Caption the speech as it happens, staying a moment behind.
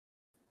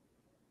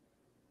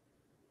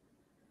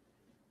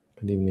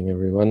Good evening,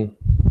 everyone.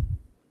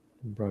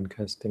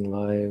 Broadcasting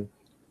live,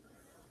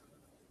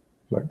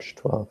 March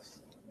 12th.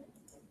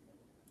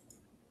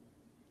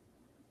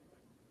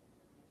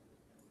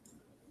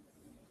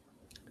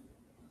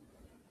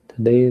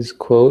 Today's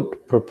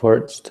quote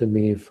purports to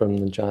be from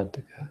the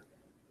Jataka,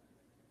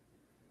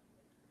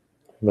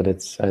 but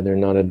it's either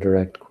not a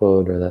direct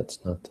quote or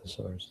that's not the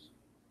source.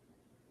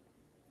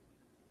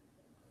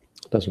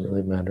 It doesn't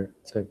really matter.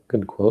 It's a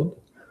good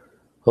quote.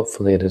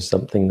 Hopefully it is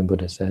something the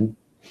Buddha said.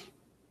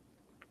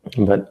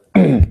 But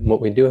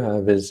what we do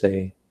have is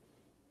a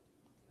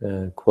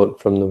quote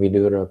from the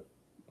Vidura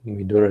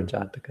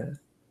Jataka,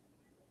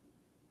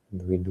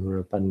 the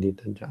Vidura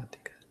Pandita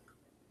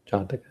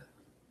Jataka.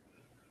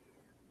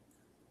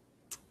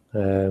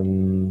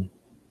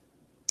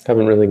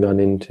 Haven't really gone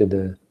into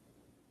the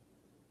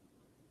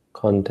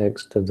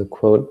context of the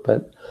quote,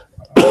 but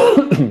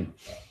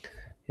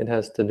it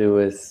has to do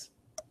with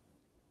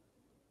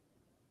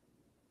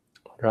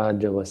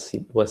Raja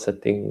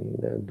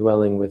Vasating,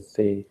 dwelling with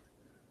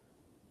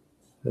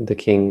the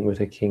king, with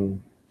a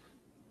king,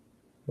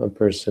 a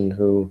person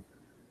who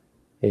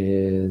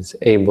is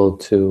able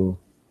to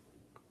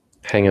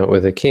hang out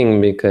with a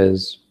king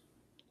because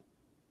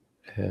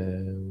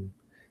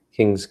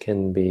kings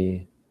can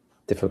be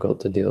difficult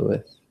to deal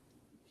with.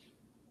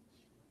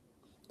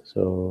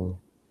 So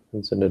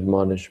it's an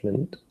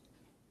admonishment.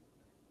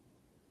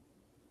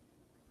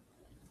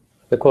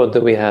 The quote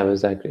that we have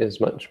is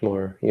much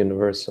more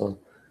universal.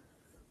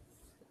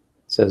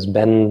 It says,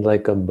 "Bend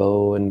like a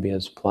bow and be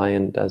as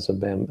pliant as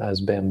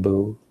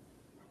bamboo,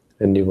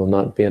 and you will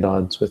not be at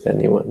odds with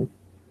anyone."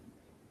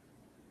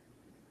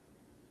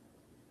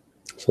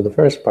 So the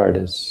first part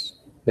is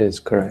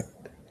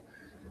correct.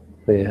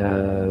 We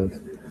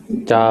have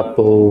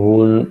Chapo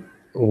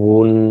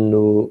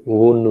Wunudaro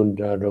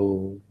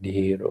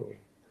Dhiro.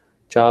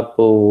 Chapo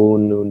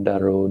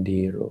Wunudaro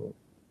Dhiro.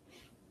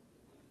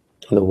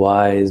 The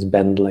wise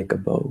bend like a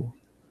bow.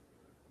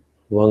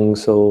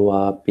 Wangso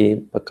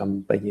Wapi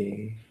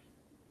Pakampaye.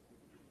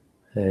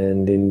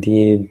 And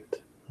indeed,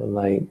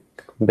 like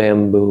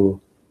bamboo,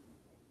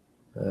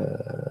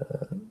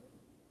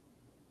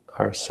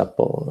 are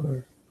supple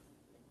or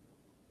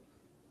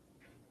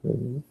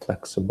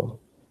flexible.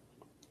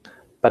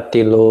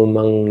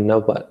 Patilomang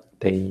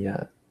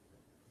Navataya.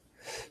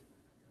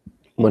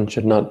 One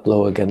should not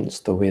blow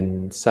against the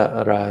wind.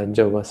 Sa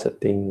Raja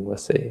Vasating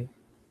Vase.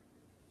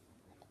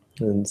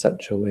 In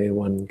such a way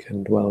one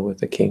can dwell with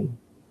the king.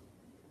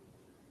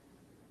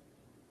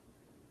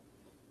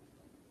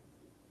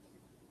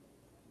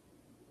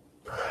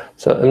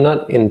 So I'm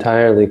not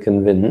entirely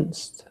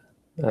convinced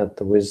at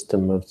the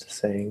wisdom of the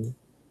saying.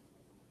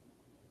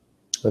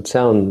 It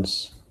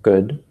sounds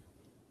good,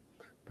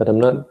 but I'm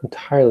not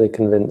entirely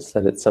convinced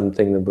that it's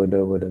something the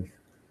Buddha would have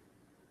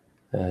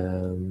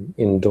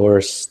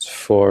endorsed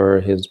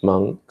for his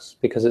monks,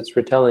 because it's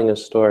retelling a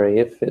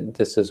story.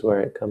 This is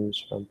where it comes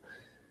from.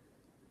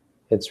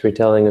 It's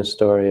retelling a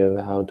story of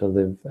how to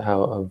live,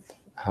 how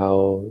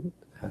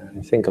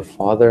I think a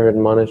father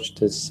admonished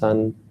his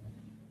son.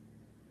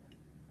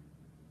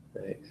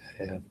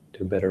 I have to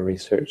do better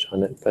research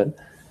on it, but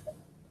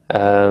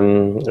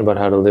about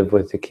how to live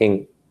with the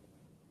king.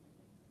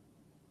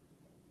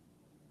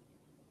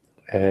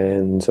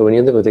 And so when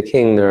you live with a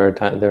king, there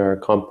are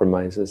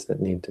compromises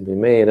that need to be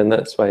made, and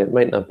that's why it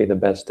might not be the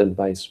best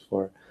advice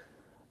for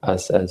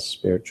us as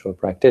spiritual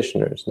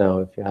practitioners. Now,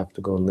 if you have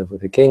to go and live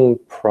with a king,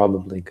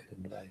 probably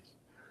good advice.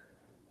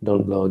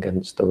 Don't blow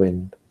against the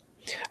wind.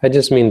 I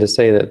just mean to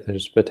say that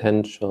there's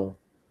potential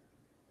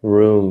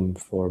room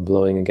for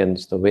blowing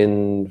against the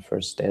wind,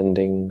 for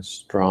standing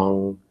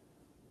strong,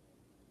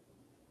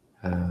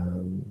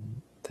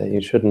 that you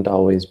shouldn't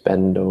always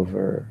bend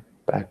over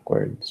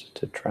backwards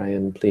to try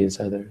and please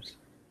others.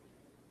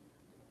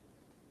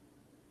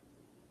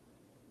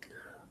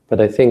 But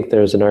I think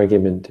there's an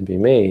argument to be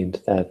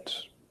made that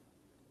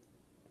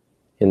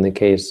in the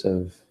case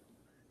of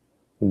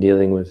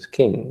dealing with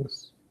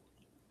kings,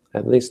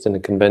 at least in a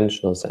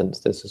conventional sense,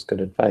 this is good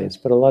advice,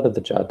 but a lot of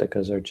the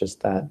Jatakas are just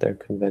that, they're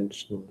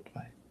conventional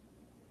advice.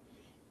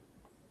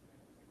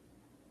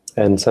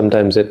 And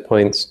sometimes it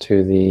points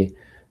to the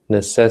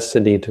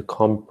necessity to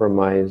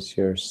compromise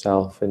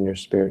yourself in your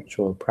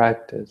spiritual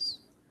practice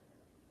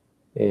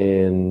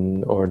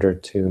in order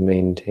to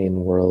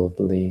maintain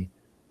worldly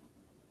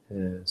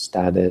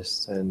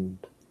status and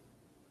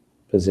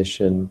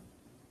position,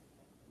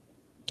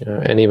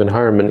 and even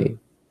harmony.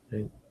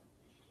 Right?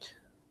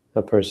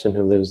 A person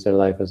who lives their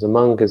life as a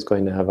monk is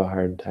going to have a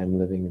hard time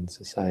living in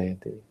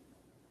society,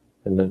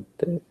 and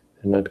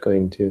not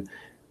going to.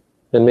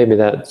 And maybe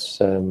that's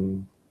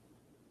part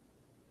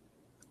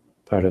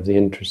of the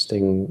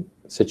interesting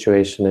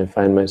situation I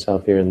find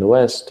myself here in the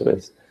West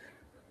with.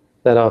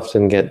 That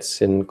often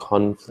gets in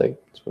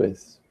conflict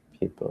with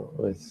people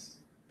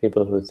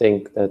who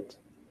think that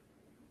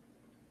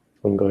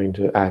I'm going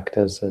to act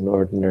as an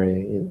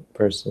ordinary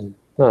person.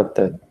 Not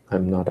that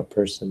I'm not a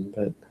person,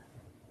 but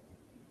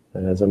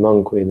as a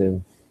monk we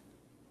live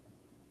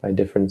by a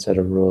different set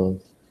of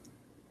rules.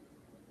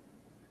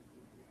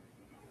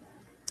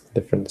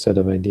 different set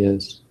of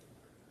ideas.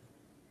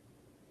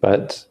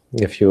 But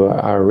if you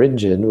are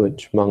rigid,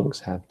 which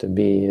monks have to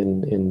be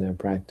in their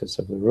practice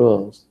of the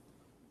rules,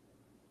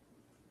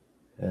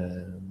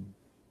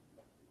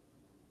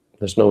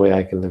 there's no way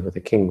I could live with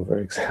a king, for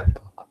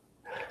example,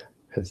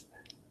 because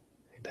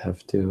I'd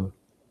have to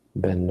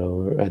bend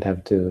over. I'd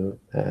have to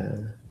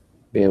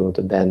be able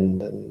to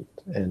bend and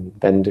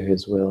bend to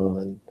his will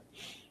and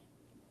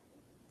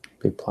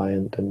be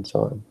pliant and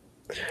so on.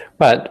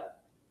 But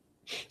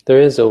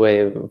there is a way,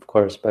 of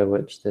course, by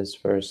which this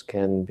verse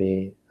can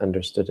be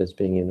understood as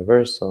being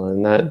universal,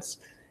 and that's,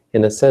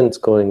 in a sense,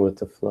 going with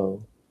the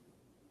flow,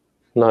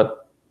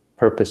 not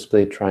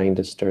purposefully trying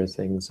to stir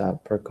things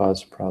up or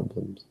cause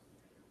problems,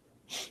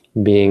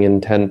 being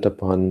intent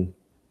upon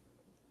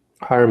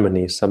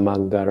harmony,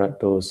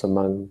 samaggarato,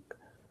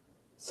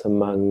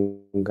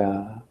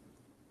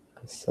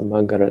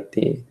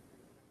 samaggarati,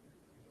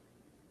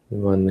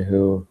 one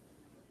who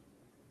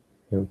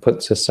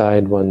puts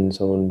aside one's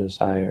own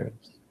desires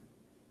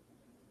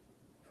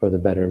for the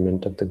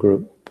betterment of the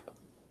group.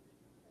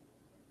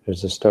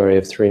 There's a story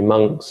of 3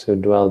 monks who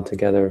dwelled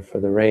together for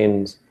the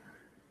rains,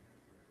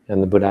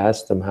 and the Buddha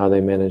asked them how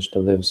they managed to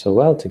live so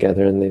well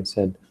together, and they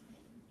said,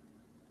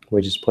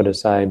 we just put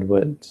aside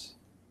what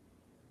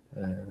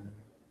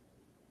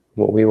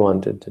we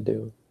wanted to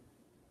do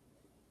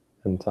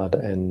and thought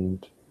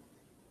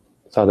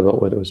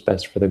about what was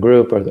best for the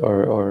group,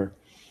 or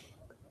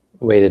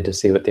waited to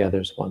see what the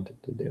others wanted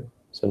to do.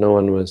 So no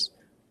one was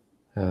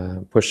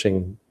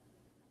pushing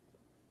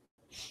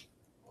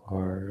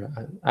or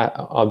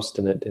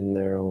obstinate in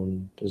their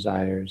own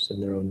desires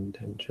and their own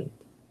intentions.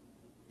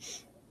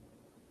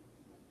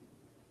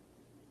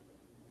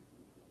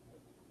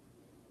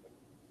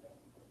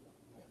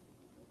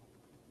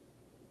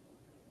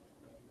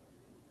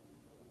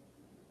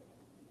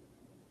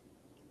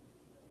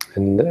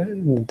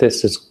 And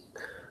this is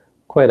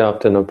quite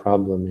often a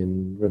problem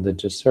in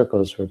religious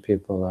circles where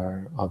people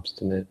are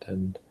obstinate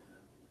and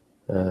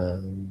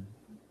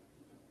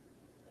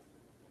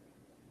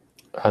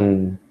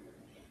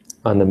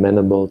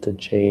unamenable to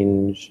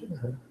change.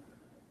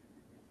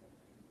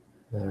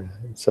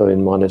 So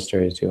in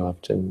monasteries you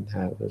often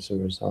have, as a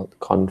result,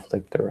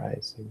 conflict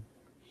arising.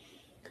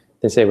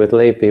 They say with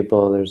lay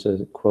people, there's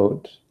a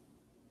quote,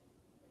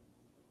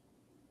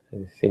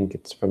 I think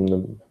it's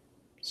from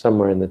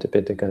somewhere in the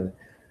Tipitaka.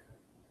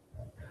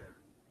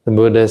 The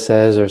Buddha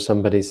says, or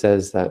somebody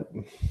says, that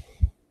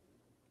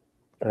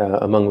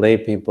among lay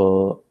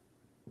people,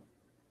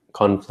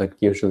 conflict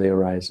usually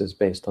arises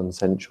based on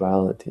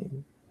sensuality.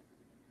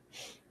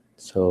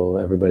 So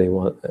everybody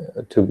more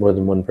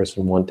than one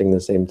person wanting the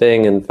same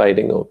thing and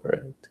fighting over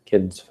it.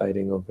 Kids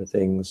fighting over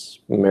things,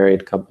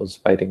 married couples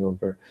fighting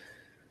over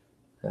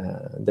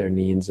their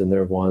needs and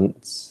their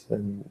wants,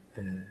 and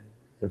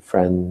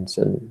friends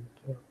and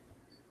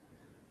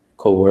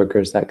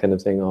co-workers, that kind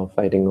of thing, all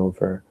fighting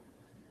over,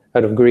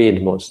 out of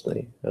greed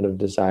mostly, out of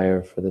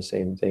desire for the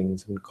same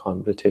things, and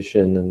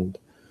competition and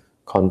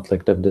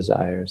conflict of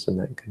desires and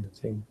that kind of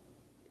thing.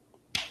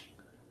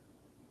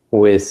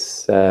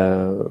 With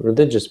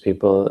religious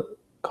people,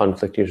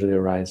 conflict usually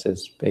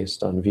arises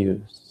based on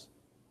views,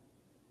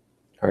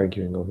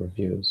 arguing over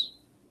views.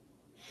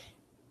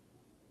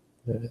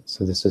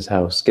 So this is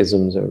how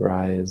schisms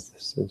arise,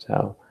 this is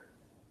how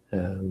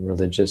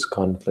religious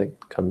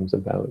conflict comes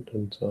about,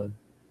 and so on.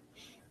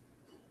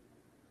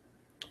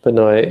 But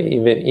no,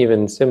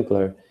 even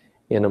simpler,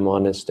 in a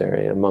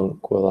monastery, a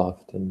monk will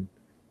often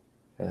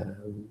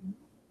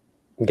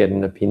get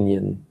an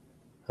opinion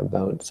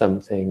about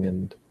something,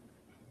 and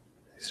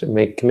can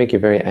make you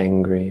very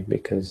angry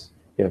because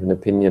you have an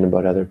opinion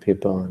about other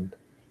people,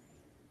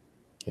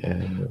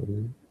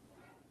 and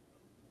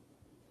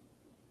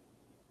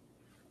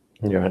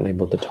you're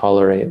unable to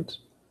tolerate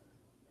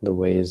the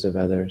ways of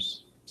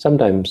others.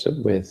 Sometimes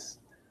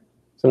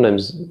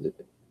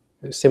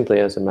simply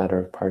as a matter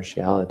of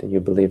partiality, you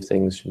believe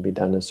things should be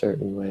done a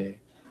certain way,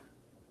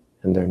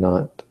 and they're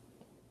not.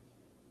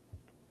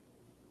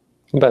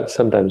 But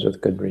sometimes with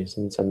good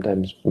reason.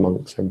 Sometimes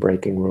monks are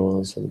breaking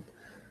rules and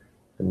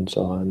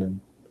so on.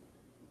 And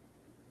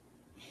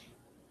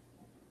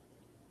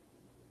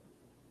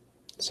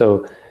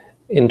so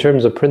in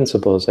terms of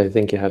principles, I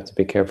think you have to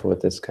be careful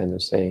with this kind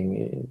of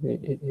saying.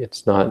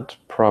 It's not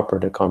proper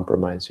to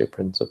compromise your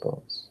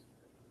principles.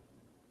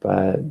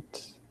 But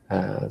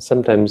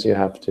sometimes you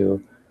have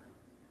to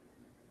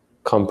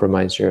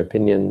compromise your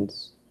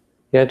opinions.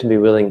 You have to be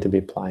willing to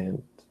be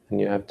pliant, and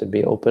you have to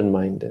be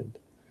open-minded.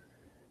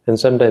 And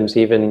sometimes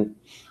even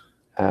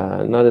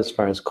not as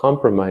far as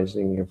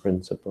compromising your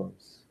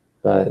principles,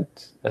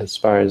 but as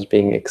far as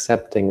being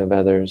accepting of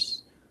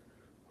others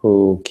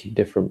who keep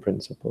different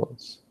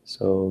principles.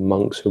 So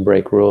monks who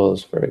break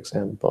rules, for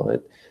example,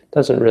 it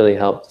doesn't really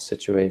help the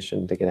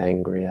situation to get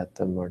angry at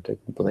them, or to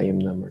blame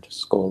them, or to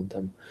scold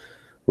them,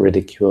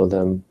 ridicule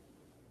them,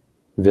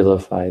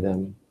 vilify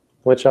them,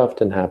 which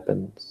often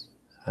happens.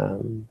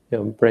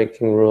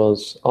 Breaking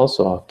rules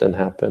also often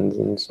happens,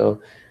 and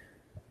so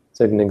it's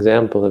an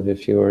example of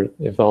if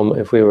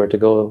we were to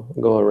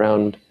go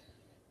around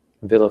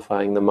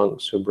vilifying the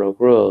monks who broke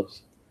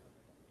rules,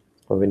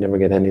 or we never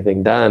get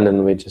anything done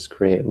and we just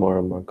create more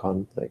and more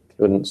conflict.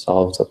 It wouldn't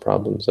solve the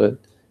problem. So you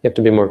have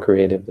to be more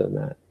creative than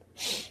that.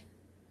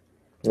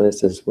 And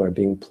this is where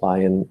being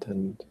pliant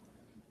and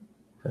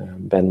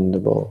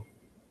bendable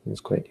is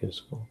quite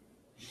useful.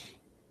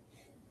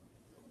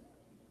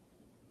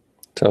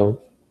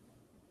 So,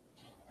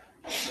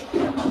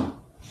 I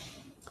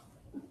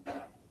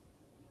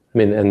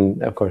mean,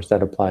 and of course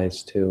that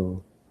applies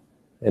to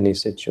any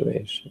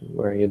situation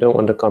where you don't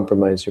want to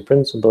compromise your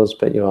principles,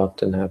 but you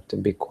often have to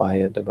be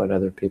quiet about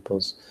other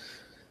people's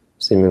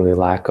seeming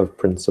lack of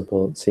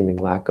principles,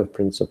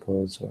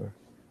 or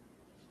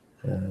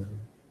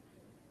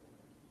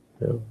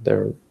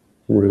their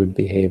rude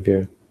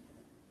behavior.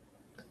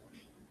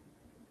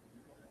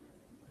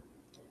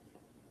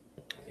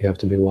 You have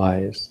to be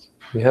wise.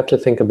 You have to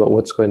think about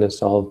what's going to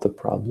solve the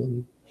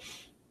problem.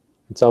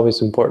 It's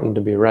always important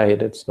to be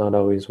right. It's not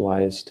always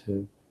wise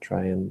to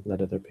try and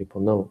let other people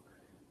know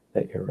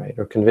that you're right,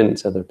 or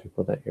convince other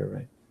people that you're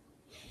right.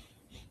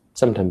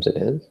 Sometimes it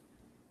is,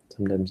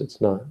 sometimes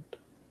it's not.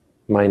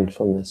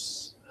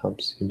 Mindfulness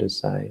helps you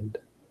decide.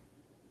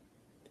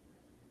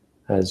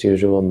 As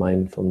usual,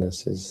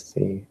 mindfulness is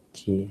the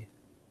key.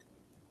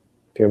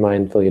 If you're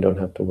mindful, you don't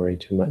have to worry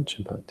too much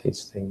about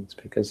these things,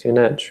 because you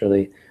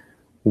naturally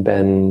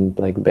bend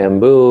like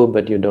bamboo,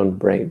 but you don't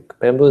break.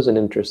 Bamboo is an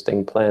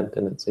interesting plant,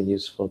 and it's a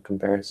useful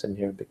comparison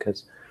here,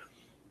 because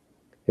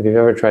if you've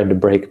ever tried to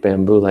break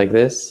bamboo like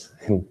this,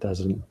 it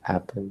doesn't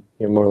happen.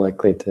 You're more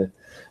likely to,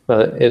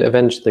 well, it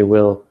eventually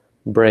will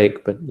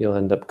break, but you'll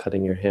end up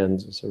cutting your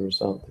hands as a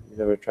result. If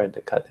you've ever tried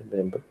to cut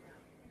bamboo,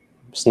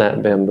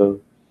 snap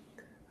bamboo.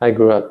 I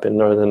grew up in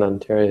Northern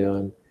Ontario,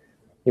 and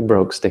you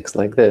broke sticks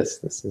like this.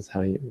 This is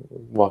how you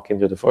walk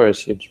into the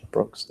forest, you just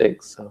broke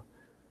sticks. So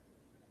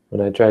when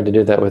I tried to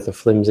do that with a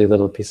flimsy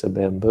little piece of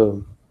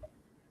bamboo,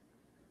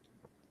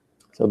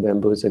 so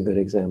bamboo is a good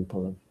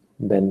example of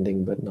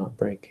bending but not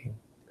breaking.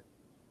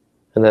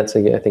 And that's,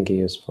 I think, a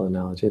useful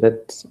analogy.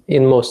 That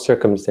in most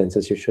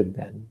circumstances you should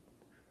bend,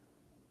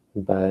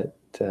 but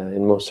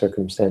in most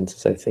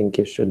circumstances I think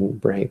you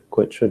shouldn't break,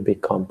 which would be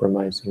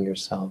compromising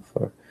yourself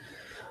or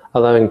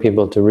allowing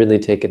people to really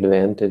take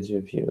advantage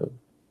of you.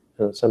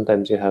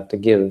 Sometimes you have to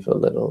give a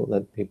little,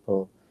 let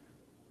people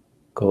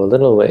go a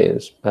little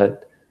ways,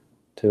 but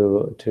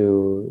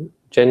to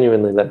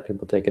genuinely let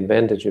people take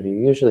advantage of you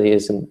usually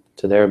isn't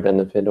to their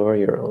benefit or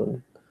your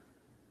own.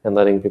 And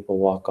letting people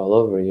walk all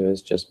over you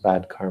is just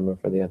bad karma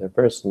for the other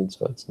person,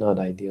 so it's not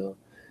ideal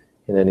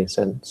in any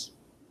sense.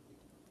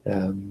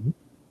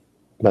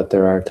 But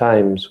there are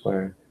times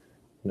where,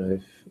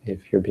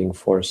 if you're being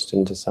forced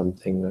into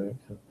something,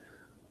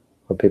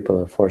 or people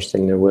are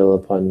forcing their will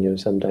upon you,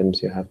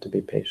 sometimes you have to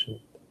be patient.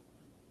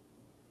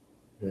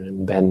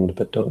 And bend,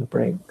 but don't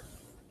break.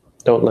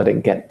 Don't let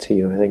it get to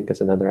you, I think,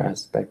 is another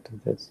aspect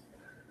of this.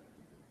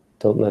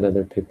 Don't let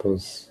other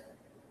people's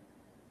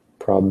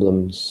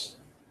problems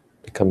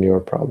become your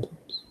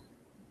problems.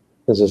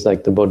 This is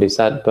like the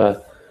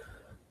Bodhisattva.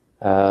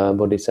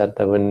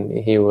 Bodhisattva, when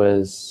he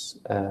was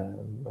a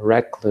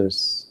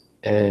recluse,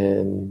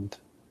 and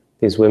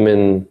these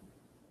women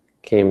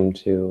came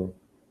to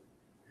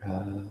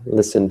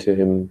listen to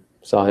him,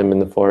 saw him in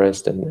the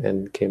forest,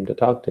 and came to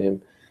talk to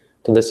him,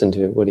 to listen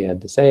to what he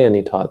had to say, and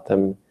he taught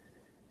them.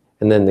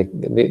 And then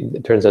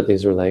it turns out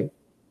these were like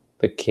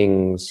the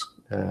king's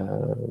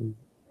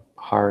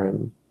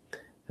harem.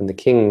 And the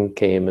king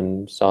came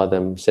and saw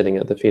them sitting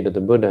at the feet of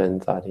the Buddha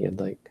and thought he had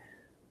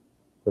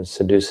was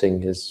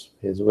seducing his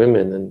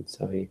women, and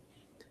so he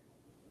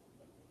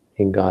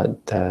got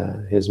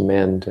his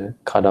man to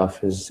cut off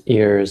his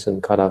ears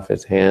and cut off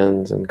his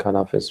hands and cut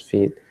off his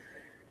feet.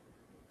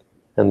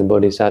 And the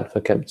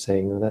Bodhisattva kept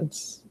saying, "Oh,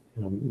 that's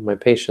my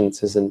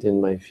patience isn't in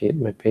my feet.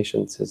 My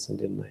patience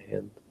isn't in my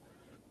hand."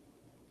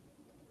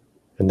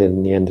 And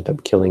then he ended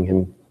up killing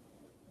him.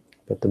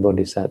 But the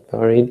Bodhisattva,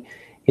 or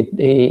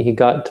he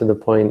got to the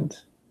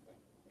point,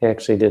 he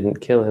actually didn't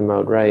kill him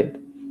outright.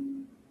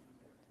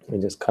 He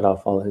just cut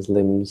off all his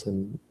limbs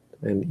and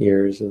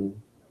ears,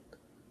 and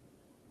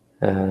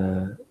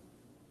then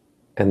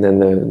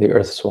the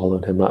earth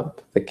swallowed him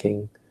up, the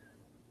king.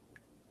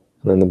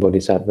 And then the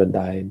Bodhisattva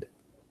died.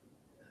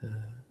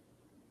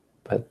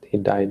 But he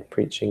died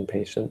preaching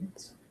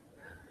patience,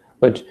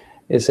 which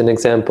is an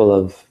example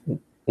of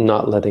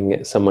not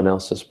letting someone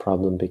else's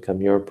problem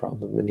become your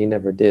problem. And he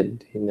never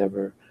did. He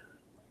never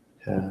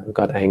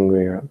got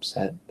angry or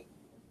upset.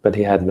 But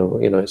he had no,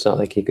 it's not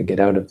like he could get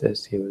out of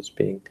this. He was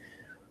being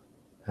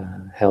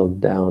held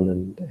down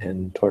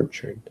and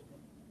tortured.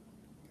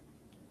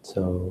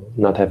 So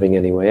not having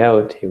any way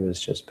out, he was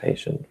just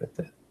patient with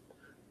it.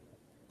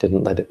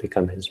 Didn't let it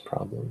become his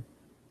problem.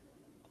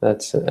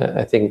 That's,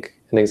 I think,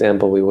 an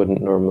example we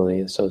wouldn't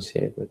normally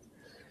associate with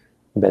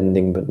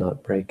bending but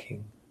not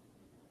breaking.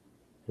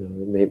 It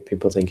made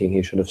people thinking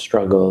he should have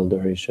struggled,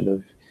 or he should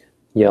have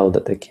yelled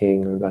at the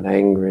king, or got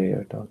angry,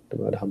 or talked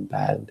about how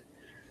bad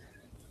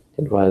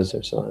it was,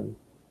 or so on.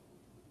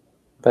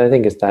 But I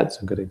think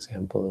that's a good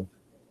example of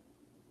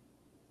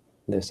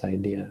this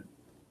idea.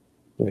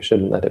 We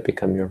shouldn't let it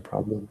become your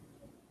problem.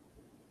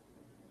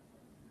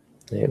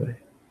 Anyway.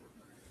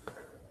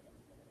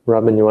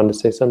 Robin, you want to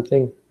say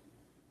something?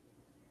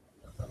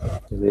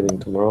 You're leaving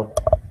tomorrow?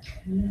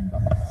 Yeah.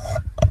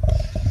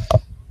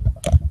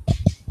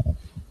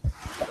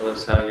 Tell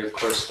us how your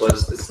course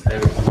was this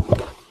time.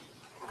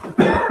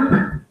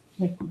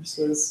 My course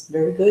was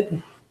very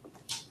good.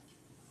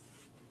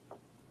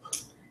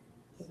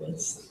 It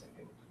was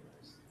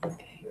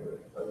okay.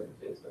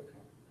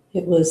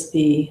 It was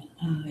the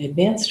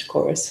advanced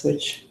course,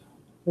 which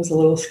was a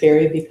little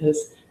scary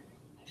because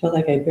I felt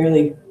like I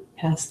barely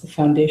passed the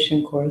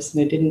foundation course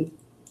and I didn't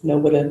know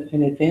what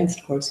an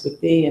advanced course would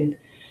be. And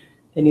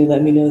then you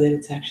let me know that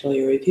it's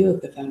actually a review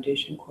of the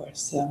foundation course.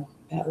 So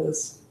that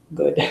was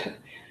good. It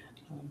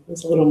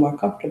was a little more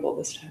comfortable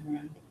this time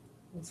around.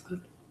 It was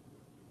good.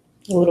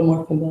 A little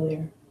more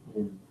familiar.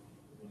 A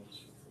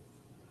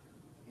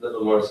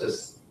little more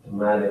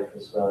systematic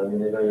as well. I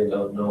mean, I know you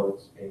don't know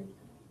what's being,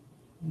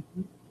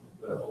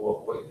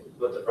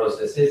 what the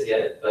process is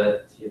yet,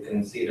 but you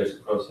can see there's a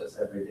process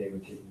every day. We're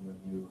giving you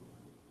a new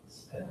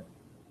step.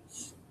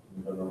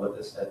 You don't know what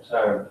the steps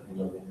are, but you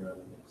know that you're on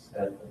the next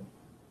step. And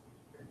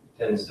it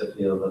tends to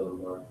feel a little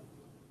more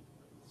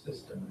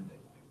systematic.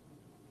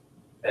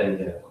 And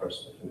yeah, of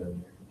course, the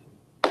familiarity.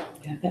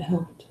 Yeah, that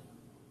helped.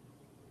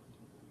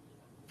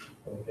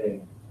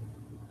 Okay.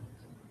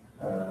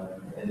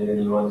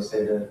 Anything you want to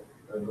say to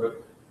the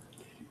group?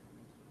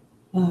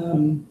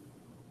 No.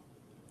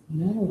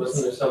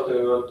 Wasn't there something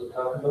we wanted to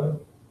talk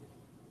about?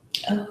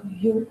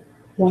 You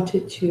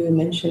wanted to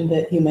mention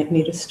that you might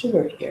need a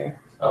steward here.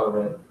 Oh,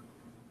 right.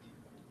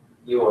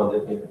 You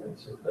wanted me to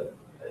answer, but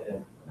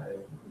I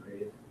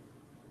agreed.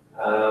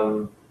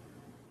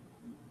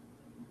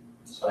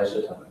 So I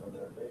should talk about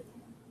that, right?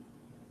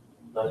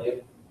 Not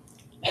you?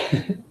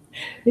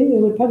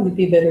 It would probably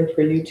be better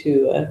for you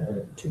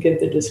to give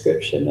the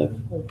description of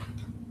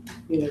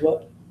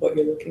what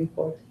you're looking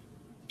for.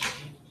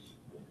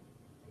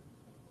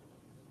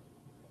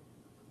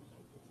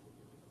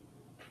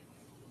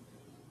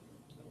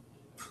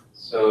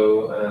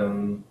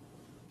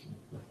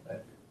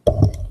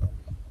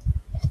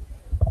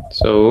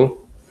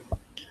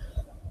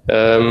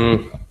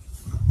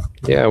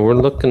 Yeah, we're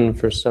looking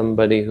for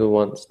somebody who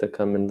wants to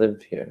come and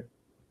live here.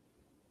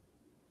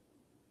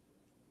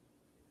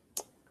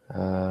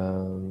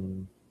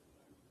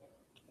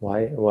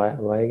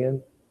 Why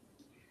again?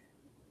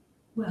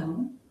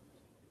 Well,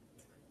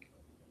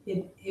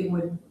 it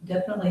would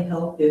definitely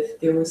help if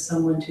there was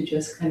someone to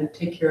just kind of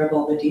take care of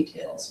all the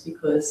details,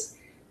 because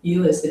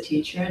you as the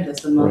teacher and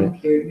as the monk,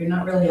 Right. you're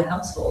not really a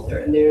householder,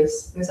 and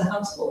there's a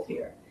household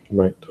here.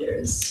 Right.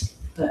 There's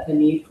a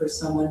need for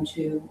someone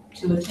to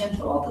attend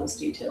to all those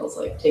details,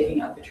 like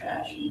taking out the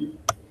trash and,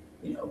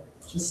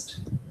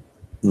 just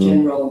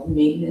general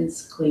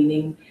maintenance,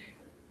 cleaning,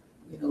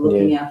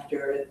 looking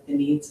after the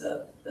needs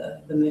of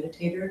the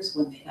meditators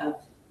when they have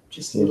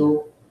just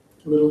little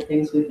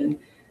things. We've been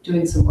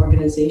doing some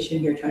organization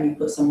here, trying to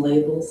put some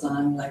labels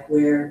on like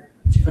where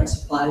different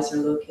supplies are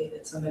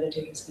located so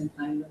meditators can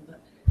find them. But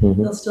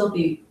there'll still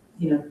be,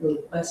 little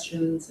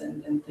questions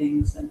and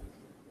things, and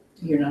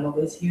you're not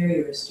always here,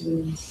 you're a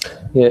student. So.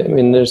 Yeah, I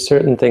mean, there's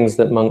certain things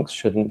that monks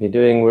shouldn't be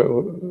doing.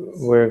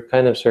 We're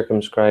kind of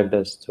circumscribed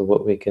as to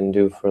what we can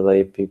do for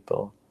lay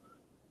people.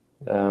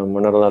 We're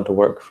not allowed to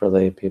work for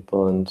lay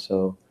people, and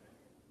so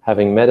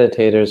having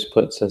meditators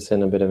puts us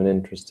in a bit of an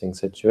interesting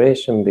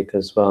situation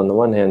because, well, on the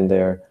one hand,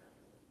 they're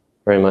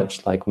very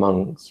much like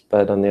monks,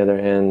 but on the other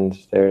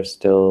hand, they're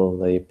still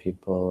lay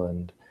people,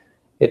 and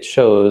it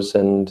shows,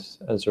 and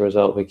as a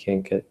result, we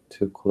can't get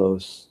too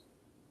close.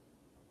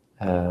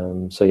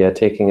 So yeah,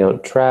 taking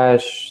out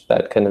trash,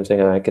 that kind of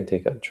thing, I could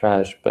take out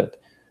trash,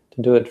 but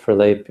to do it for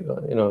lay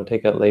people,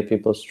 take out lay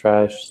people's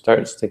trash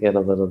starts to get a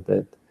little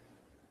bit,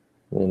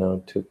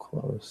 too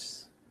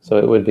close. So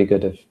it would be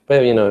good if,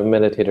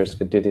 meditators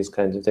could do these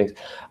kinds of things.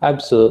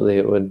 Absolutely,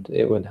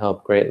 it would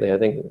help greatly. I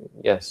think,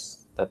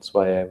 yes, that's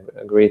why I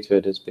agree to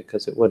it, is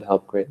because it would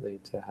help greatly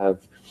to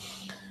have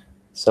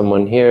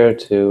someone here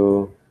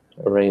to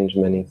arrange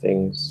many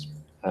things.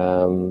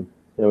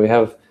 We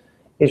have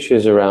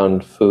issues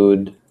around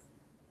food.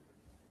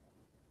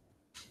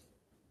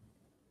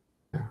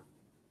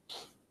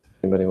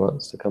 Anybody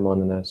wants to come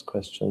on and ask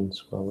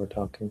questions while we're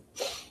talking?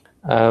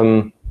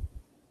 It'd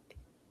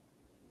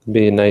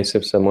be nice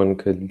if someone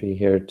could be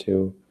here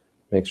to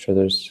make sure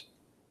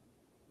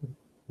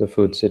the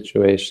food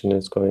situation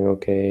is going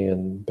okay,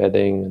 and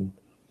bedding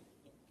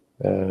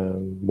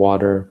and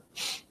water.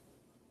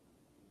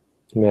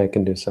 I mean, I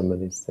can do some of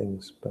these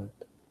things, but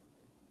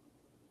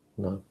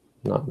not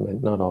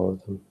all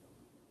of them.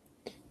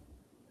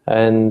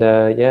 And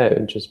yeah, it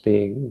would just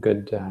be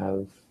good to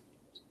have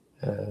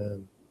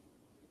an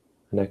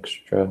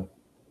extra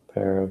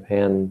pair of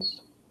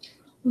hands.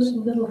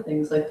 Little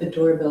things like the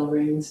doorbell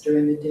rings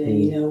during the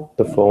day,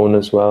 The phone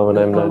as well when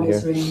I'm not here.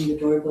 The phone is ringing, the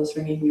doorbell's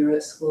ringing, you're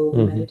at school,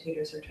 the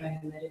meditators are trying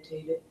to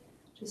meditate. It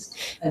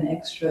just an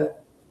extra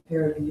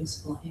pair of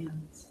useful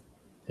hands.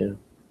 Yeah.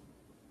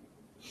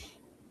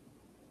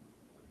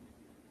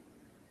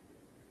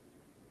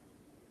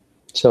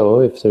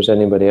 So if there's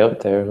anybody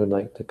out there who'd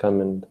like to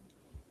come and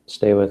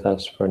stay with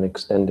us for an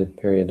extended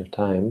period of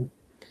time,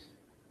 I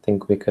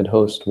think we could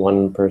host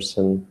one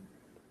person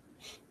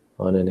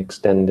on an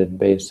extended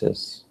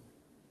basis.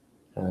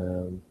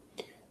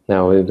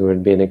 Now it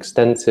would be an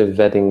extensive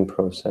vetting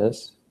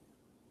process,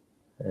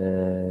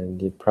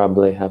 and you'd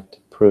probably have to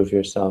prove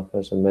yourself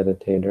as a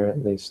meditator,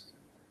 at least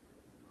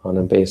on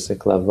a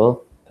basic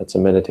level. That's a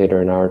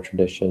meditator in our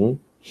tradition.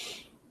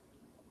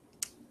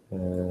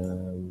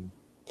 You'd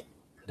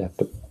have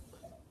to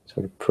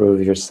sort of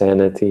prove your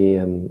sanity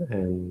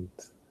and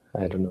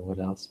I don't know what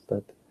else,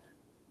 but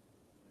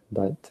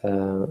I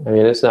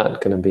mean, it's not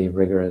going to be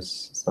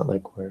rigorous. It's not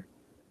like you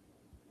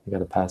got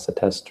to pass a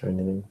test or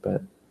anything,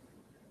 but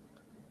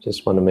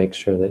just want to make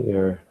sure that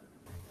you're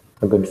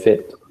a good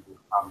fit. You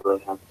probably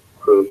have to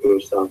prove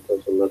yourself as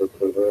a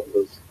meditator, at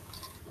least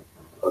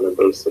on a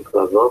basic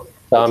level.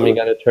 Tom, you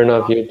got to turn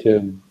off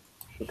YouTube.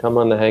 If you come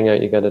on the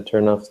Hangout, you got to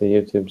turn off the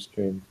YouTube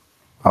stream.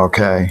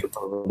 Okay.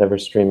 Whatever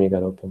stream you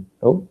got open.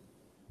 Oh,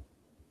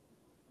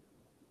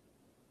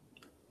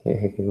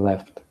 he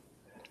left.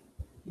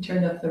 You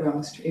turned off the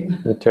wrong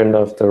stream. You turned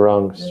off the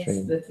wrong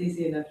stream. That's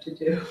easy enough to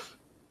do.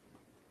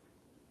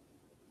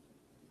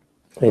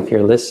 If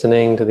you're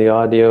listening to the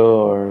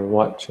audio or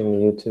watching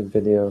the YouTube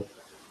video, you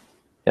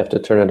have to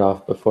turn it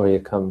off before you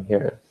come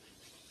here.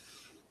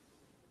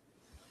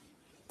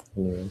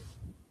 Anyway,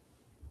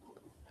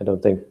 I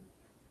don't think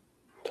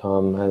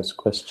Tom has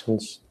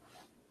questions.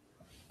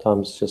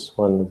 Tom's just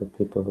one of the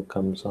people who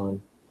comes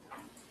on.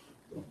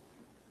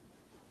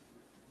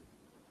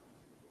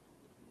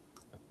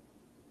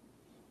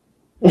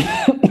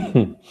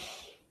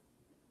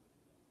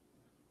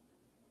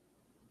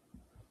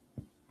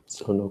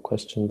 So no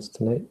questions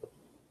tonight?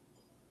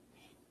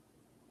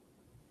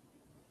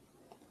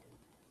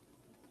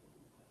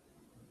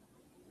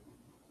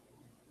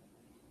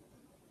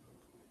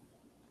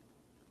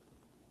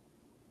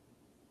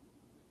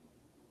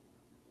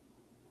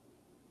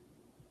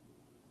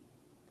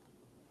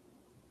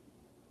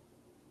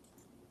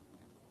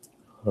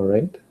 All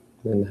right,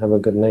 then have a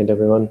good night,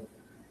 everyone.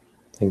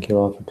 Thank you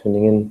all for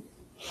tuning in.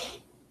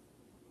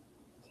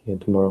 See you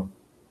tomorrow.